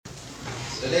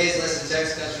Today's lesson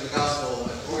text comes from the Gospel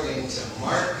according to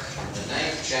Mark, the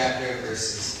 9th chapter,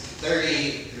 verses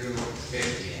 30 through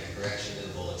 50, and a correction to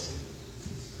the bulletin.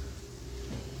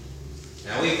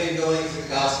 Now, we've been going through the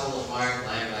Gospel of Mark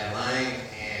line by line,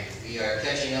 and we are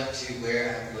catching up to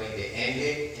where I'm going to end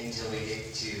it until we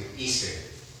get to Easter.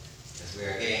 As we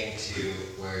are getting to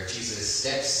where Jesus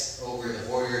steps over the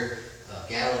border of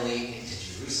Galilee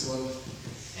into Jerusalem,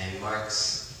 and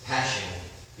Mark's passion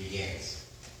begins.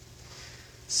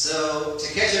 So,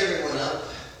 to catch everyone up,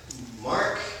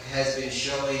 Mark has been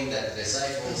showing that the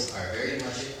disciples are very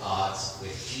much at odds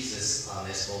with Jesus on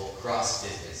this whole cross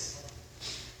business.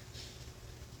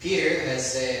 Peter has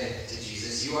said to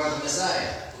Jesus, "You are the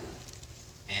Messiah."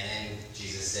 And then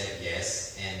Jesus said,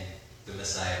 "Yes, and the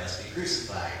Messiah must be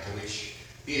crucified." To which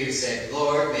Peter said,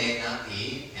 "Lord, may it not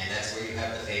be." And that's where you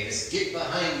have the famous, "Get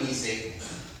behind me, Satan."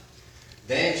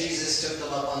 Then Jesus took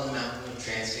them up on the mountain of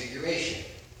Transfiguration.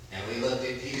 And we looked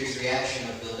at Peter's reaction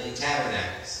of building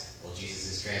tabernacles. Well,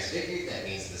 Jesus is transfigured. That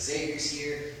means the Savior's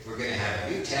here. We're going to have a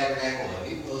new tabernacle, a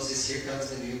new Moses. Here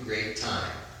comes the new great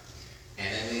time. And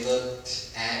then we looked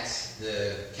at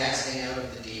the casting out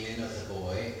of the demon of the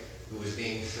boy who was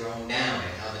being thrown down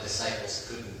and how the disciples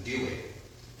couldn't do it.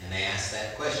 And they asked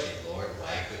that question, "Lord,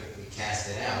 why couldn't we cast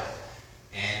it out?"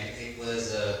 And it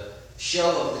was a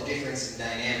show of the difference in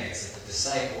dynamics of the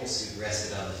disciples who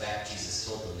rested on the fact Jesus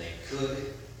told them they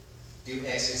could do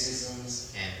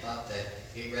exorcisms and thought that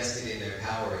it rested in their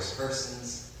power as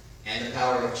persons, and the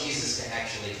power of Jesus to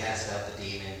actually cast out the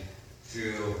demon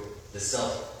through the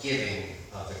self-giving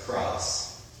of the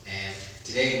cross. And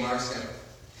today Mark's going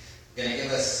to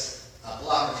give us a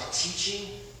block of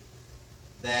teaching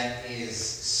that is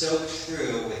soaked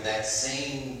through with that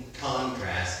same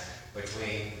contrast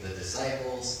between the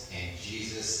disciples and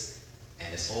Jesus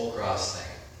and this whole cross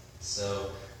thing.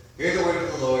 So, hear the word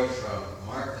of the Lord from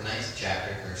Mark, the 9th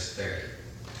chapter, verse 30.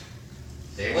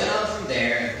 They went on from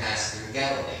there and passed through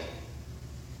Galilee.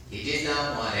 He did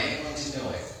not want anyone to know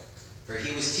it, for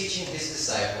he was teaching his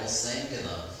disciples, saying to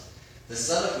them, "The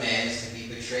Son of Man is to be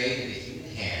betrayed into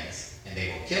human hands, and they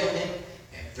will kill him,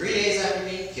 and 3 days after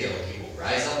being killed, he will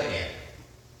rise up again."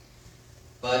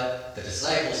 But the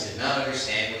disciples did not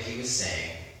understand what he was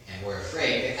saying, and were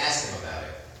afraid to ask him about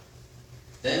it.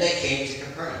 Then they came to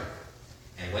Capernaum.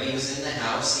 And when he was in the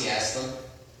house, he asked them,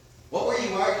 "What were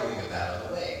you arguing about on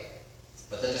the way?"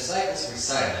 But the disciples were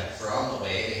silent, for on the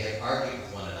way they had argued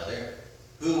with one another,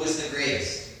 who was the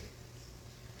greatest.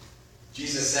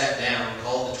 Jesus sat down,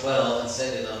 called the 12, and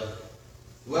said to them,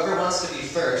 "Whoever wants to be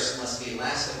first must be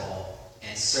last of all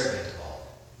and servant of all."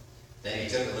 Then he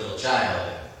took a little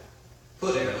child and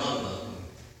put it among them. And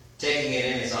taking it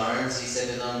in his arms, he said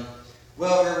to them,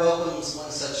 "Whoever welcomes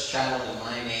one such child in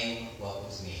my name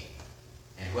welcomes me.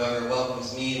 And whoever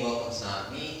welcomes me welcomes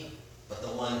not me, but the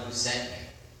one who sent me."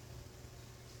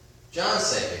 John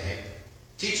said to him,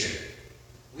 "Teacher,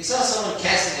 we saw someone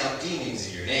casting out demons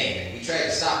in your name, and we tried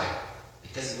to stop it,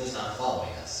 because he was not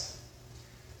following us."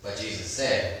 But Jesus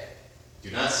said,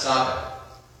 "Do not stop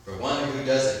him, for one who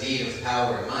does a deed of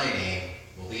power in my name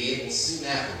will not be able soon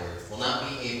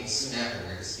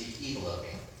afterward to speak evil of me.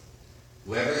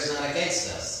 Whoever is not against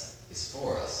us is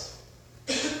for us.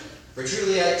 For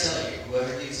truly I tell you,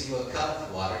 whoever gives you a cup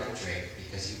of water to drink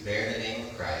because you bear the name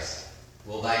of Christ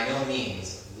will by no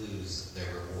means lose their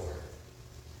reward.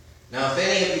 Now if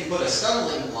any of you put a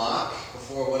stumbling block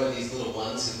before one of these little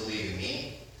ones who believe in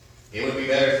me, it would be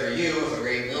better for you if a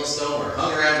great millstone were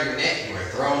hung around your neck and you were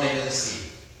thrown into the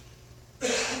sea.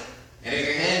 And if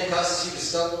your hand causes you to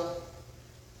stumble,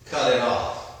 cut it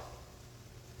off.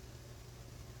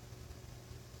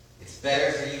 It's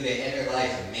better for you to enter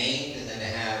life maimed than to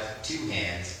have 2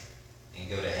 hands and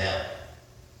go to hell.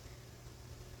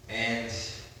 And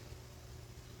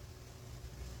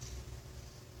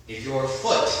if your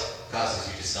foot causes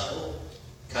you to stumble,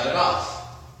 cut it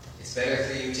off. It's better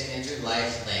for you to enter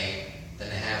life lame than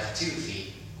to have 2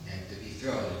 feet and to be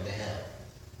thrown into hell.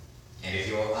 And if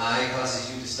your eye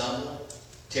causes you to stumble,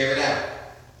 tear it out.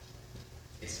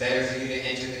 It's better for you to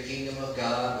enter the kingdom of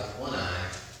God with 1 eye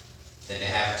than to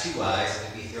have 2 eyes and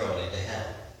to be thrown into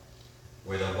hell,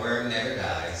 where the worm never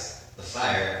dies, the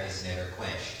fire is never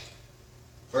quenched.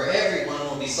 For everyone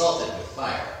will be salted with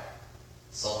fire.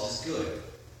 Salt is good,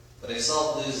 but if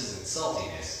salt loses its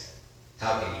saltiness,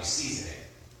 how can you season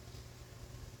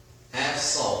it? Have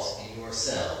salt in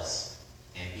yourselves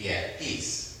and be at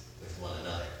peace with one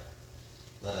another.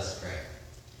 Let us pray.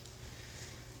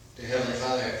 Dear Heavenly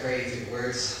Father, I pray through the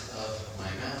words of my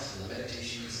mouth and the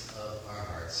meditations of our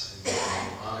hearts, we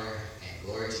bring honor and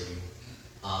glory to you.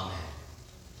 Amen.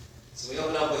 So we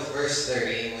open up with verse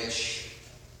 30, in which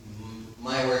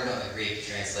my work on the Greek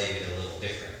translated a little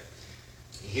different.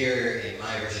 Here in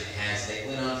my version it has, they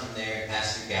went on from there and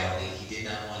passed through Galilee. He did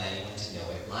not want anyone to know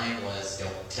it. Mine was,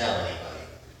 don't tell anybody.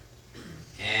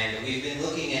 And we've been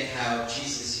looking at how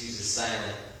Jesus uses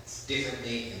silence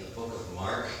differently in the book of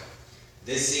Mark.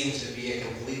 This seems to be a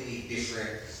completely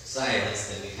different silence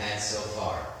than we've had so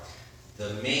far.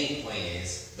 The main point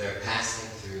is they're passing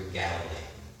through Galilee.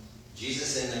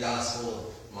 Jesus in the Gospel of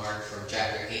Mark from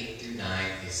chapter 8 through 9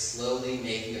 is slowly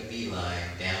making a beeline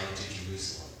down to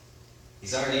Jerusalem.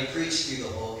 He's already preached through the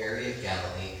whole area of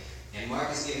Galilee, and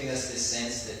Mark is giving us this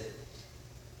sense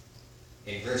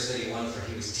that in verse 31, for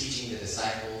he was teaching the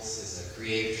disciples, is a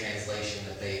creative translation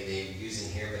that they're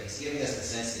using here, but he's giving us the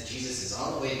sense that Jesus is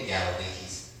on the way to Galilee,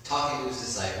 he's talking to his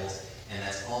disciples, and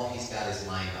that's all he's got his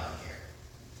mind on here.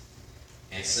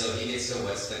 And so he gets to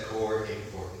what's the core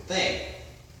important thing,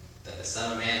 that the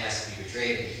Son of Man has to be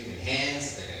betrayed into human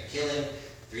hands, they're going to kill him.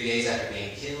 3 days after being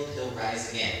killed, he'll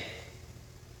rise again.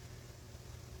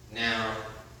 Now,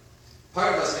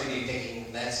 part of us may be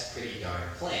thinking, that's pretty darn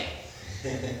plain.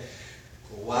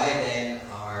 Why then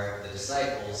are the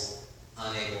disciples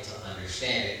unable to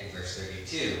understand it in verse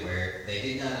 32, where they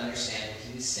did not understand what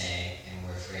he was saying and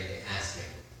were afraid to ask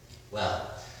him?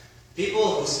 Well,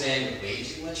 people who spend way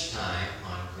too much time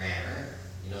on grammar,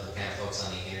 you know the kind of folks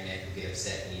on the internet who get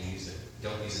upset when you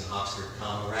don't use an Oxford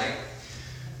comma, right?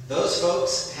 Those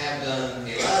folks have done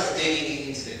a lot of digging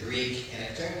into the Greek, and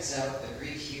it turns out the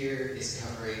Greek here is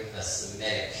covering a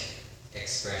Semitic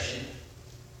expression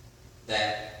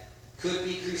that could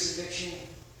be crucifixion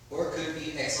or could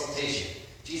be exaltation.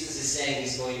 Jesus is saying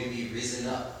he's going to be risen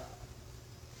up.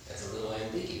 That's a little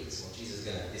ambiguous. Well, Jesus is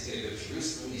going to go to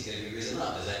Jerusalem, he's going to be risen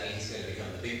up. Does that mean he's going to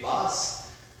become the big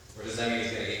boss? Or does that mean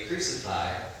he's going to get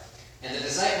crucified? And the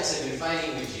disciples have been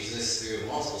fighting with Jesus through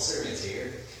multiple sermons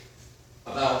here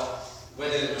about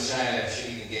whether the Messiah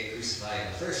should even get crucified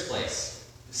in the first place.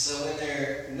 So when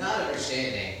they're not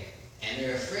understanding and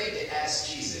they're afraid to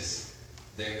ask Jesus,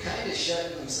 they're kind of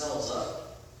shutting themselves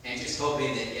up and just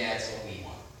hoping that, yeah, it's what we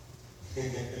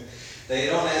want. They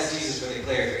don't ask Jesus for the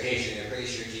clarification. They're pretty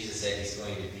sure Jesus said he's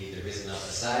going to be the risen up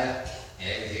Messiah and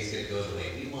everything's going to go the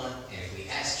way we want. And if we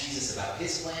ask Jesus about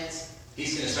his plans,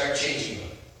 he's going to start changing them.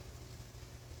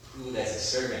 Ooh, that's a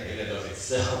sermon in and of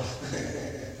itself.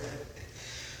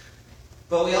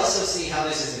 But we also see how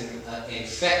this is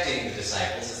infecting the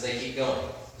disciples as they keep going.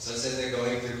 So it says they're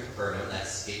going through Capernaum.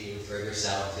 That's getting further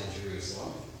south in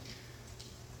Jerusalem.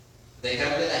 They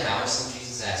come to the house, and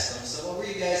Jesus asks them, so what were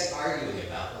you guys arguing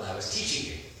about while I was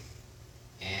teaching you?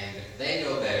 And they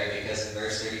know better because in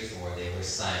verse 34, they were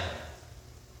silent.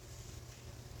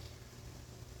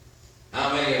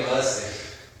 How many of us,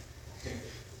 if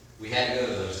we had to go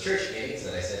to those church meetings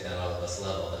that I said not all of us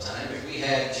love all the time, if we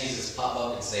had Jesus pop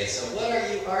up and say, so what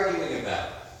are you arguing about?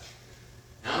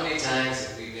 How many times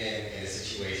have we been in a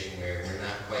situation where we're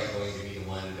not quite going to be the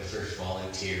one to first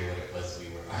volunteer what it was we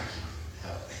were arguing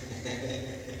about?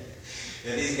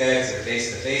 Now, these guys are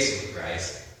face to face with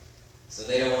Christ, so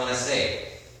they don't want to say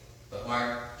it. But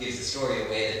Mark gives the story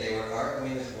away that they were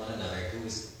arguing with one another who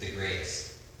was the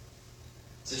greatest.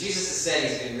 So Jesus has said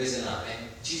he's been risen up, and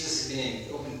Jesus has been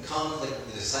in open conflict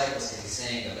with the disciples and he's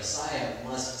saying the Messiah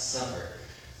must suffer.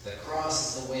 The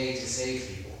cross is the way to save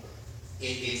people.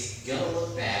 It's going to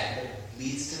look bad, but it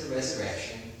leads to the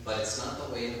resurrection, but it's not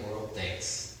the way the world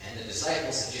thinks. And the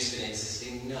disciples have just been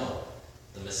insisting, no,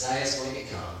 the Messiah is going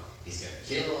to come. He's going to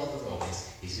kill all the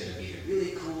Romans. He's going to be the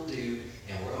really cool dude,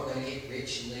 and we're all going to get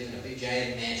rich and live in a big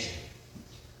giant mansion.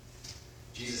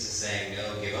 Jesus is saying,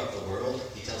 no, give up the world.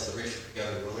 He tells the rich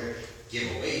young ruler,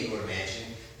 give away your mansion.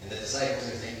 And the disciples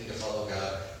are thinking to follow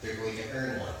God. They're going to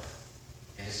earn one.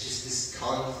 And it's just this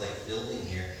conflict building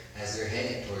here as they're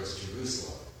heading towards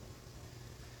Jerusalem.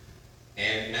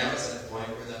 And now it's at the point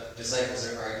where the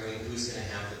disciples are arguing who's going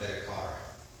to have the better car.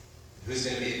 Who's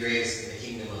going to be the greatest in the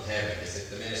kingdom of heaven? Is it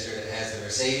the minister that has the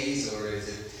Mercedes, or is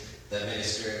it the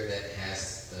minister that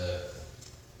has the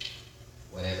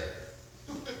whatever?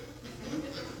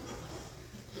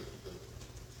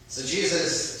 So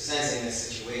Jesus, sensing this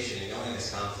situation and knowing this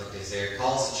conflict is there,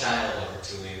 calls the child over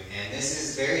to him, and this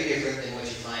is very different than what you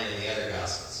find in the other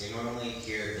Gospels. You normally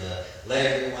hear the, let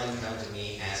everyone come to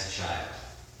me as a child.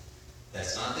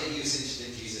 That's not the usage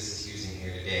that Jesus is using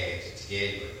here today to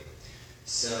Gabriel.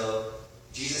 So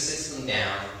Jesus sits them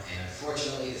down, and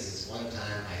unfortunately this is one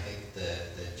time I think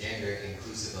the gender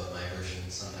inclusive of my version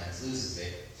sometimes loses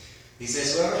it. He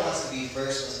says, whoever wants to be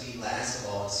first must be last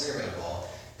of all and servant of all.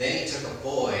 Then he took a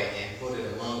boy and put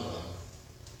it among them.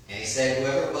 And he said,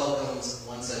 whoever welcomes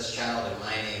one such child in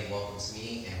my name welcomes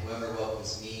me, and whoever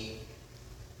welcomes me,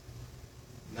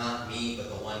 not me, but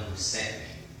the one who sent me.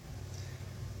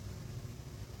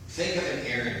 Think of an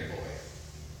errand boy.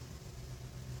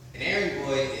 An errand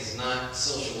boy is not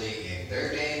socially, in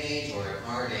their day and age or in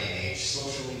our day and age,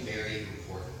 socially very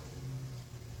important.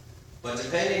 But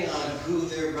depending on who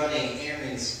they're running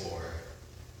errands for,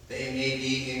 they may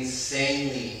be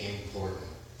insanely important.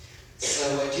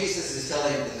 So what Jesus is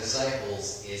telling the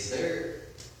disciples is their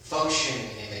function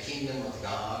in the kingdom of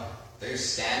God, their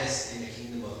status in the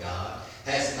kingdom of God,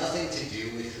 has nothing to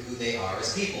do with who they are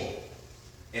as people.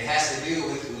 It has to do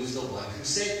with who's the one who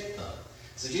saved them.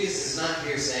 So Jesus is not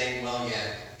here saying, well,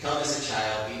 yeah, come as a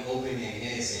child, be open and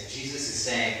innocent. Jesus is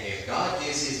saying, if God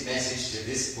gives his message to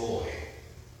this boy,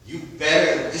 you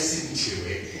better listen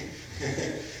to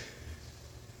it.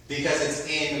 Because it's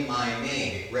in my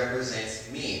name. It represents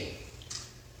me.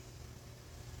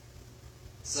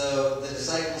 So the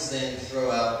disciples then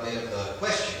throw out a bit of a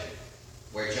question,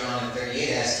 where John in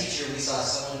 38 asks, Teacher, we saw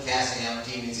someone casting out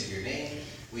demons in your name.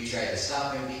 We tried to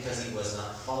stop him because he was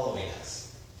not following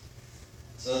us.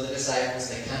 So the disciples,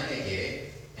 they kind of get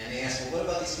it, and they ask, well, what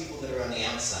about these people that are on the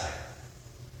outside?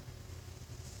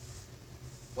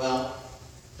 Well,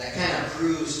 that kind of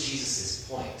proves Jesus'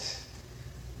 point.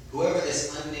 Whoever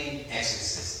this unnamed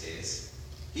exorcist is,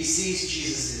 he sees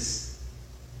Jesus'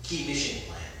 key mission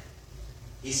plan.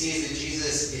 He sees that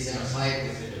Jesus is in a fight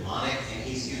with the demonic, and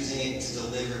he's using it to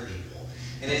deliver people.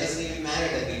 And it doesn't even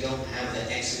matter that we don't have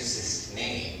the exorcist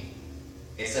name.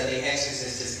 It's that the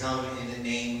exorcist has come in the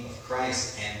name of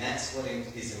Christ, and that's what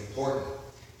is important.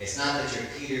 It's not that you're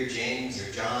Peter, James,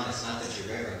 or John. It's not that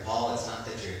you're Reverend Paul. It's not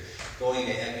that you're going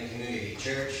to Epic Community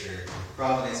Church or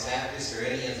Providence Baptist or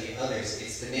any of the others.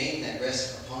 It's the name that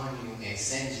rests upon you and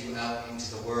sends you out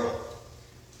into the world.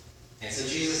 And so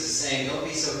Jesus is saying, don't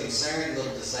be so concerned,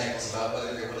 little disciples, about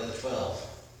whether they're one of the 12.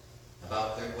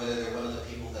 About whether they're one of the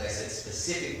people that I said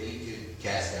specifically could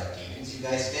cast out demons. You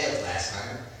guys failed last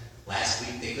time. Last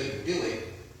week they couldn't do it.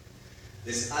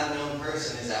 This unknown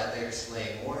person is out there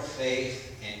displaying more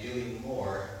faith and doing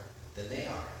more than they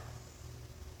are.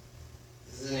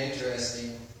 This is an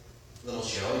interesting little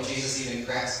show. And Jesus even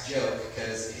cracks a joke,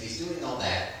 because if he's doing all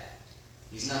that,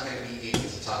 he's not going to be able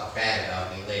to talk bad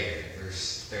about me later in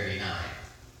verse 39.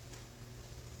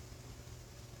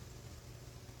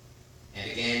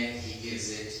 And again, he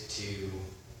gives it to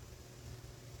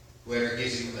whoever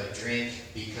gives you a drink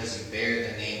because you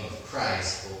bear the name of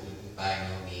Christ will by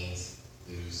no means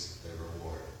lose their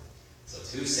reward. So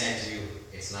it's who sent you,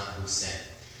 it's not who sent.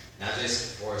 Now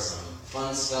just for some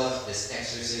fun stuff, this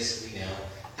exorcist, we know,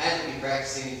 had to be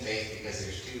practicing in faith because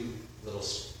there's two little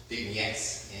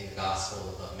vignettes in the Gospel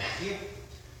of Matthew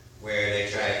where they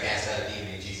try to cast out a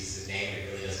demon in Jesus' name, and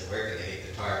it really doesn't work, and they take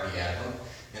the tar beat out of them.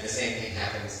 And the same thing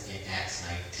happens in Acts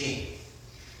 19.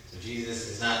 So Jesus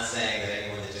is not saying that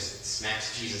anyone that just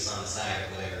smacks Jesus on the side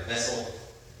of whatever vessel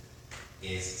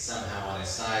is somehow on his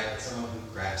side, but someone who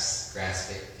grasps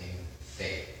it in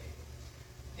faith.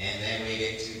 And then we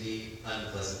get to the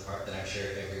unpleasant part that I'm sure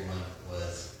everyone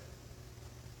was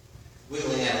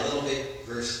wiggling at a little bit,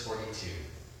 verse 42.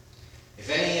 If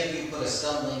any of you put a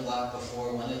stumbling block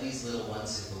before one of these little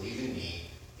ones who believe in me,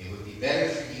 it would be better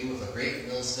for you if a great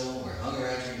millstone were hung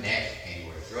around your neck and you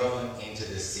were thrown into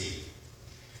the sea.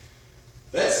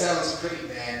 That sounds pretty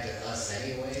bad to us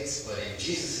anyways, but in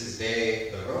Jesus'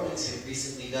 day, the Romans had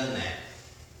recently done that.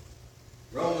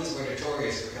 Romans were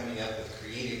notorious for coming up with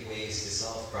creative ways to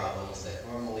solve problems that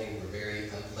normally were very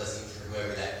unpleasant for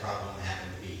whoever that problem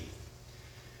happened to be.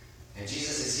 And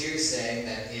Jesus is here saying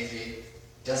that if it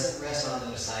doesn't rest on the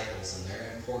disciples and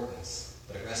their importance,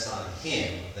 but it rests on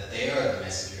him, that they are the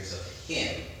messengers of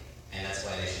him, and that's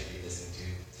why they should be listened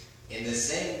to. In the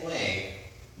same way,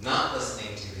 not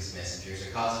listening to his messengers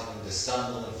or causing them to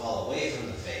stumble and fall away from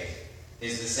the faith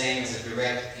is the same as a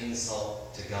direct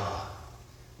insult to God.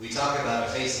 We talk about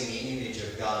effacing the image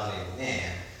of God in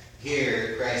man.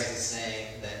 Here, Christ is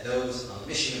saying that those on the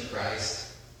mission of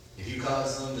Christ, if you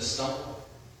cause them to stumble,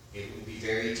 it would be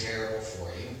very terrible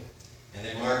for you. And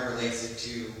then Mark relates it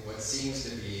to what seems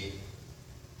to be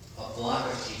a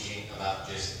block of teaching about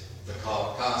just the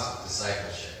cost of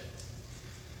discipleship.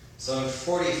 So in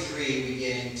 43, we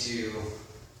get into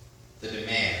the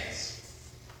demands.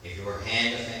 If your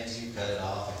hand offends you, cut it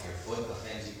off. If your foot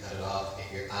offends you, cut it off.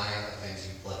 If your eye offends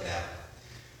you, pluck it out.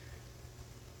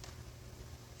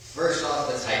 First off,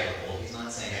 that's hyperbole. He's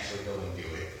not saying actually go and do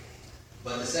it.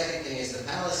 But the second thing is the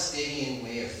Palestinian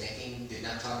way of thinking did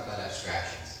not talk about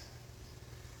abstractions.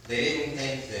 They didn't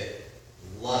think that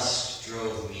lust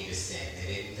drove me to sin.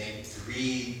 They didn't think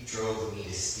greed drove me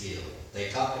to steal. They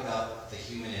talked about the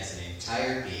human as an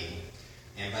entire being,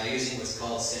 and by using what's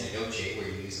called synodoche, where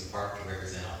you use a part to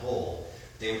represent a whole,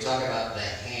 they would talk about the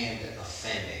hand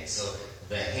offending. So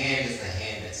the hand is the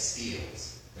hand that's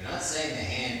steals. They're not saying the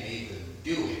hand made them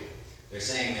do it. They're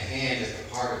saying the hand is the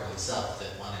part of himself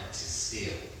that wanted to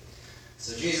steal.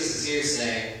 So Jesus is here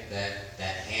saying that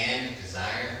that hand,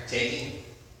 desire, taking,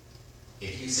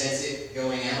 if you sense it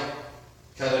going out,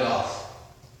 cut it off.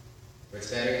 For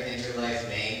it's better to enter life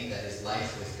maimed, that is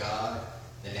life with God,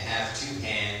 than to have two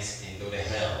hands and go to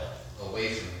hell,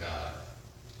 away from God.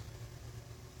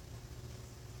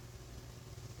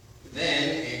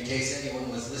 Then, in case anyone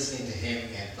was listening to him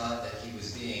and thought that he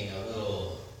was being a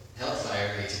little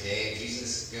hellfiery today,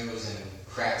 Jesus goes and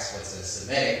cracks what's a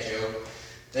Semitic joke,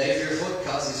 that if your foot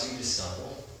causes you to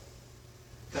stumble,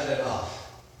 cut it off.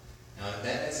 Now,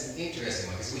 that's an interesting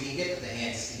one, because we can get to the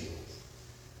hand steals.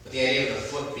 But the idea of the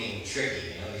foot being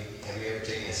tricky, have you ever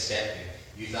taken a step and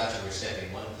you thought you were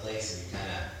stepping one place and you kind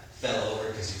of fell over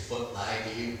because your foot lied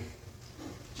to you?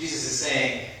 Jesus is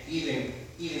saying,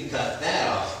 even cut that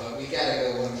off, but we got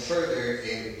to go one further.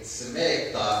 In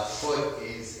Semitic thought, foot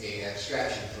is an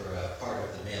abstraction for a part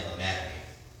of the male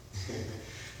anatomy.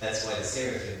 That's why the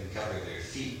seraphim cover their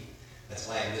feet. That's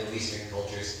why in Middle Eastern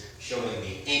cultures, showing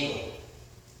the ankle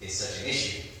is such an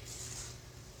issue.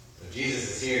 So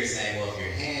Jesus is here saying, well, if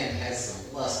your hand has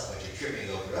some lust, but you're tripping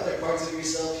over other parts of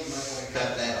yourself, you might want to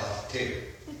cut that off too.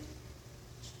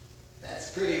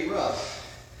 That's pretty rough.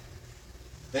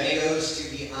 Then he goes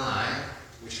to the eye,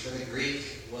 which for the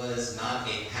Greek was not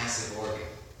a passive organ.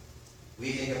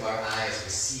 We think of our eye as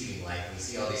receiving light. We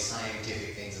see all these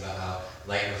scientific things about how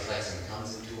light reflects and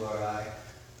comes into our eye.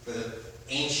 For the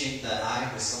ancient, the eye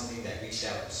was something that reached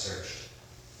out and searched.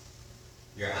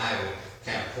 Your eye would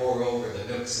kind of pore over the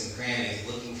nooks and crannies,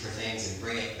 looking for things and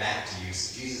bring it back to you.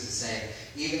 So Jesus is saying,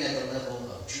 even at the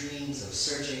level of dreams, of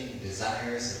searching, and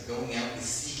desires, of going out and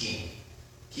seeking,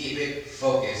 keep it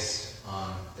focused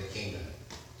on the kingdom.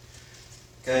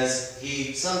 Because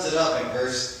he sums it up in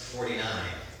verse 49.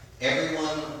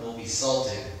 Everyone will be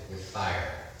salted with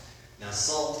fire. Now,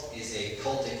 salt is a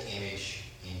cultic image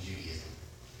in Judaism.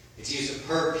 It's used to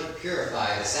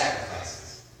purify the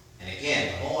sacrifices. And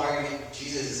again, the whole argument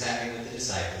Jesus is having with the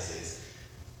disciples is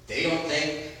they don't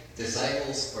think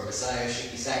disciples or Messiah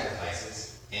should be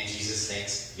sacrifices, and Jesus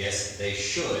thinks, yes, they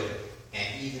should,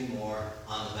 and even more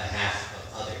on the behalf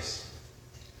of others.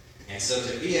 And so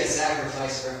to be a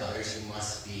sacrifice for others, you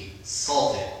must be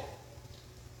salted.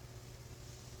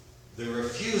 The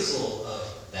refusal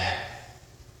of that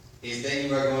is then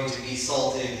you are going to be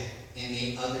salted in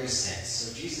the other sense.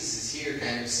 So Jesus is here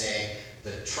kind of saying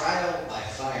the trial by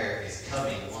fire is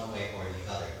coming one way or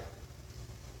the other.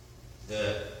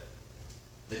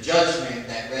 The judgment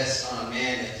that rests on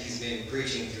man that he's been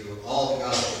preaching through all the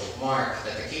Gospel of Mark,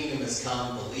 that the kingdom has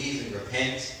come, believe and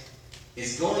repent,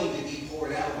 is going to be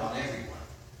poured out on everyone.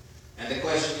 And the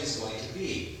question is going to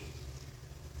be,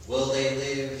 will they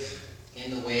live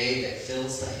in the way that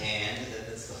fills the hand, that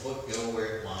lets the foot go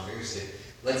where it wanders, that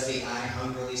lets the eye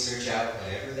hungrily search out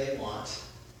whatever they want,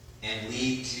 and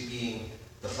lead to being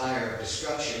the fire of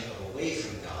destruction of away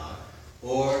from God?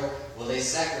 Or will they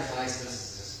sacrifice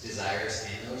those desires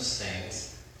and those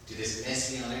things to this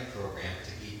messianic program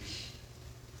to be?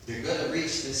 They're going to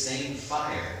reach the same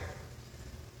fire,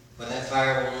 but that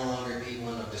fire will no longer be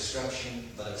one of destruction,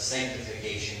 but of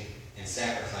sanctification and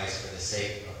sacrifice for the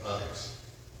sake of others.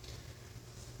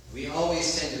 We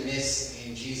always tend to miss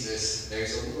in Jesus,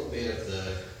 there's a little bit of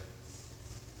the,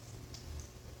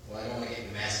 well, I don't want to get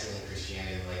into masculine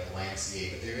Christianity like the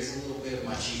YMCA, but there is a little bit of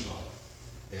machismo.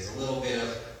 There's a little bit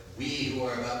of, we who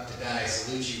are about to die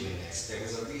salute you in this. There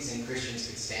was a reason Christians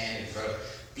could stand in front of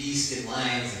beasts and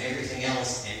lions and everything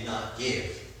else and not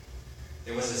give.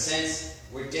 There was a sense,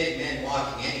 we're dead men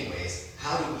walking anyways.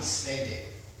 How do we spend it?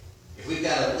 If we've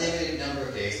got a limited number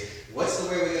of days, what's the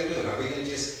way we're going to do it? Are we going to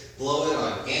just blow it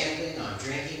on gambling, on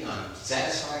drinking, on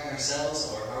satisfying ourselves,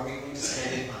 or are we going to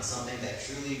spend it on something that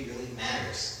truly, really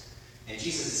matters? And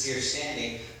Jesus is here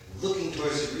standing, looking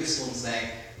towards Jerusalem, saying,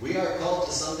 we are called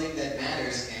to something that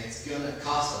matters, and it's going to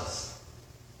cost us.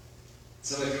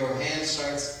 So if your hand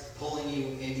starts pulling you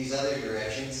in these other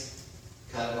directions,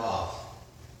 cut it off.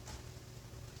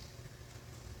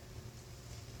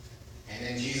 And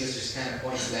then Jesus just kind of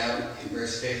points it out in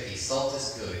verse 50. Salt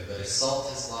is good, but if salt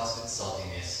has lost its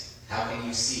saltiness, how can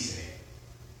you season it?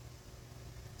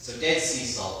 So Dead Sea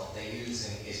salt that they use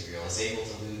in Israel is able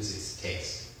to lose its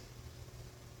taste.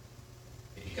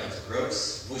 It becomes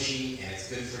gross, mushy, and it's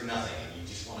good for nothing, and you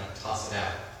just want to toss it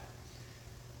out.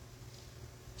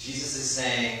 Jesus is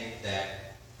saying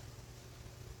that,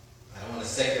 I don't want to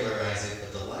secularize it,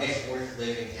 but the life worth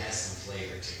living has some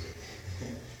flavor to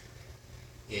it.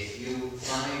 If you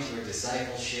find your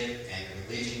discipleship and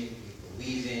religion you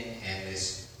believe in, and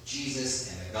this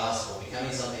Jesus and the gospel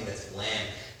becoming something that's bland,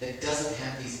 that doesn't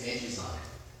have these edges on it.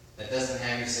 That doesn't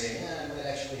have you saying, yeah, I might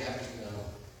actually have to,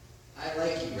 I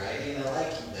like you righty and I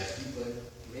like you lefty, but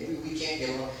maybe we can't get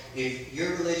along. If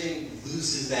your religion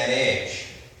loses that edge,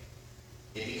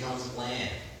 it becomes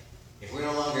bland. If we're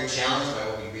no longer challenged by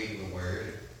what we read in the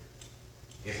Word,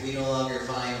 if we no longer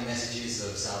find the messages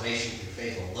of salvation through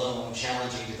faith alone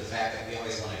challenging to the fact that we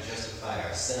always want to justify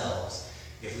ourselves,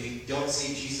 if we don't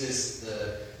see Jesus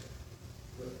as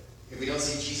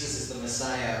the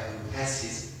Messiah who has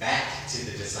his back to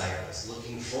the disciples,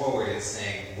 looking forward and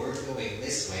saying, we're going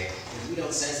this way, if we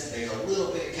don't sense that there's a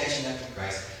little bit of catching up to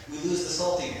Christ, we lose the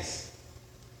saltiness.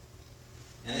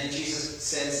 And then Jesus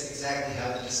says exactly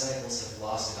how the disciples have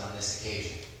lost it on this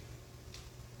occasion.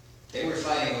 They were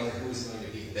fighting over who was going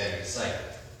to be the better disciple.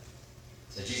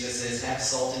 So Jesus says, have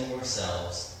salt in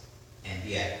yourselves and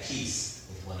be at peace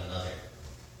with one another.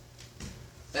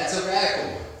 That's a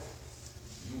radical one.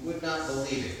 You would not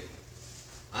believe it.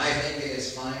 I think it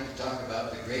is fine to talk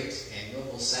about the great and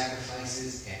noble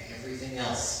sacrifices and everything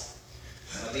else.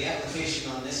 But the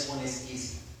application on this one is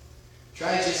easy.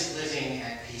 Try just living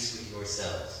at peace with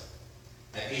yourselves.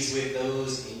 At peace with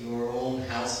those in your own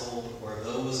household or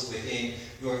those within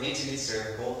your intimate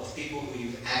circle of people who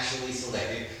you've actually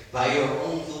selected by your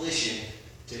own volition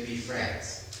to be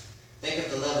friends. Think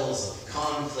of the levels of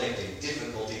conflict and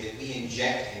difficulty that we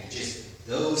inject into just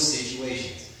those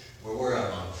situations where we're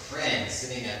among friends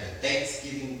sitting at the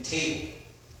Thanksgiving table,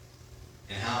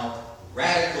 and how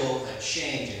radical a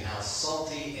change and how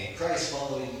salty and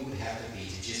Christ-following you would have to be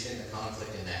to just end the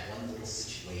conflict in that one little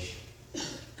situation.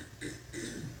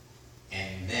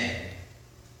 And then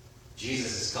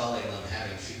Jesus is calling them,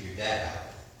 having figured that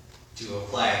out, to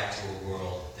apply it to a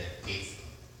world